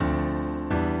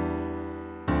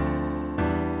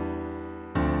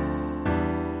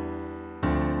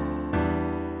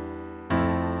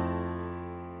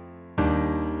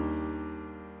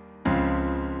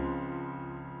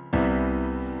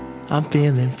I'm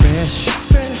feeling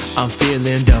fresh, I'm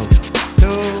feeling dope.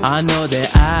 I know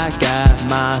that I got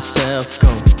myself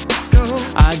gold.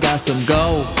 I got some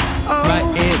gold right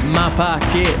in my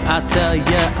pocket. I tell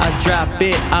ya, I drop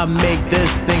it, I make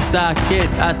this thing socket.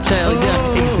 I tell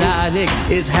ya, exotic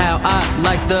is how I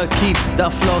like to keep the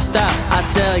flow style. I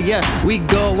tell ya, we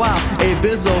go out, a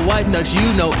bizzle white nuts,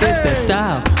 you know it's that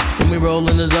style. When we roll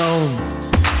in the zone,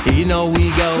 you know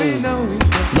we go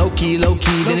low key,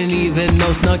 didn't even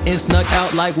know. Snuck in, snuck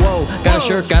out like whoa. Got a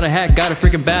shirt, got a hat, got a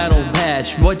freaking battle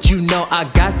patch. What you know, I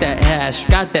got that hash,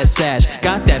 got that sash,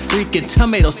 got that freaking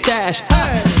tomato stash.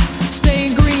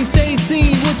 Saying green, stay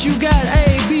seen, what you got?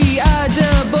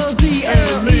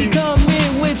 A-B-I-double-Z-L-E. Come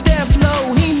in with that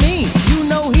flow, he mean. You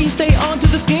know he stay on to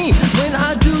the scheme. When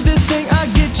I do this thing, I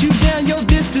get you down. Yo,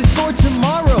 this is for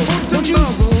tomorrow. Don't you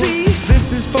see?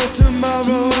 This is for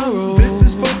tomorrow. This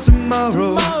is for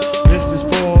tomorrow. This is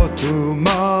for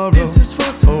tomorrow. This is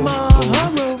for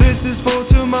tomorrow. This is for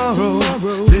tomorrow.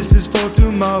 This is for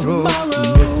tomorrow.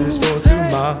 This is for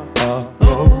tomorrow.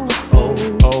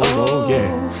 Oh,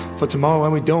 yeah. For tomorrow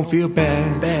and we don't feel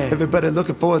bad. Everybody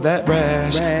looking for that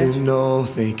rash. With no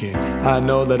thinking, I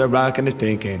know that a rockin' is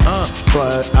thinking.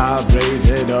 But I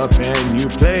raise it up and you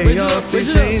play up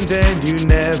these things. And you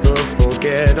never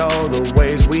forget all the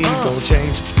ways we gon'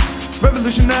 change.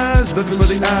 Revolutionize, looking for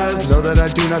the eyes. Know that I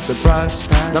do not surprise.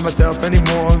 Not myself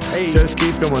anymore. Just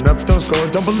keep going up, don't score.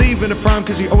 Don't believe in the prime,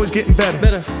 cause you're always getting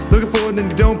better. Looking forward and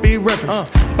you don't be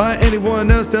referenced by anyone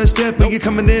else that step. When you're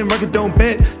coming in, rocket, don't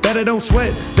bet that I don't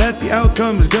sweat. That the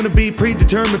outcome is gonna be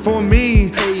predetermined for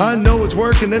me. I know it's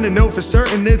working and I know for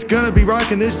certain it's gonna be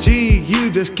rocking this G. You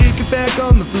just kick it back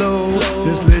on the flow.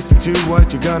 Just listen to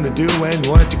what you're gonna do, and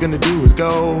what you're gonna do is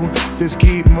go. Just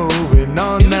keep moving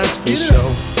on, that's for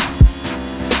sure.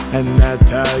 And that's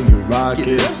how you rock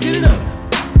it, you know.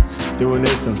 Doing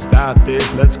this, don't stop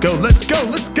this. Let's go, let's go,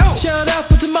 let's go. Shout out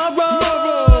for tomorrow.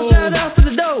 Shout out for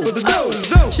the dough.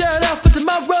 Shout out for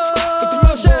tomorrow.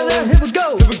 Shout out, here we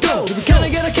go. Can I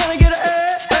get a, can I get a,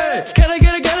 eh? Can I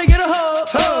get a, can I get a ho?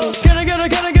 Can I get a,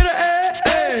 can I get a, eh?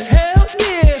 Hell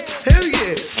yeah. Hell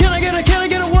yeah. Can I get a, can I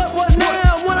get a what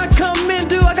now? When I come in,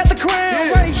 dude, I got the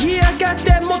crown. Right here, I got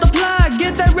that multiply.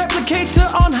 Get that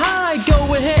replicator on high.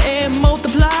 Go ahead and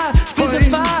multiply.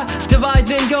 Divide,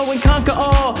 then go and conquer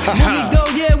all. When we go,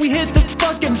 yeah, we hit the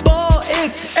fucking ball.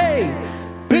 It's A,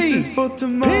 B, this is for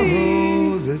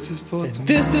tomorrow. This is for tomorrow.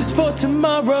 This is for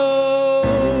tomorrow.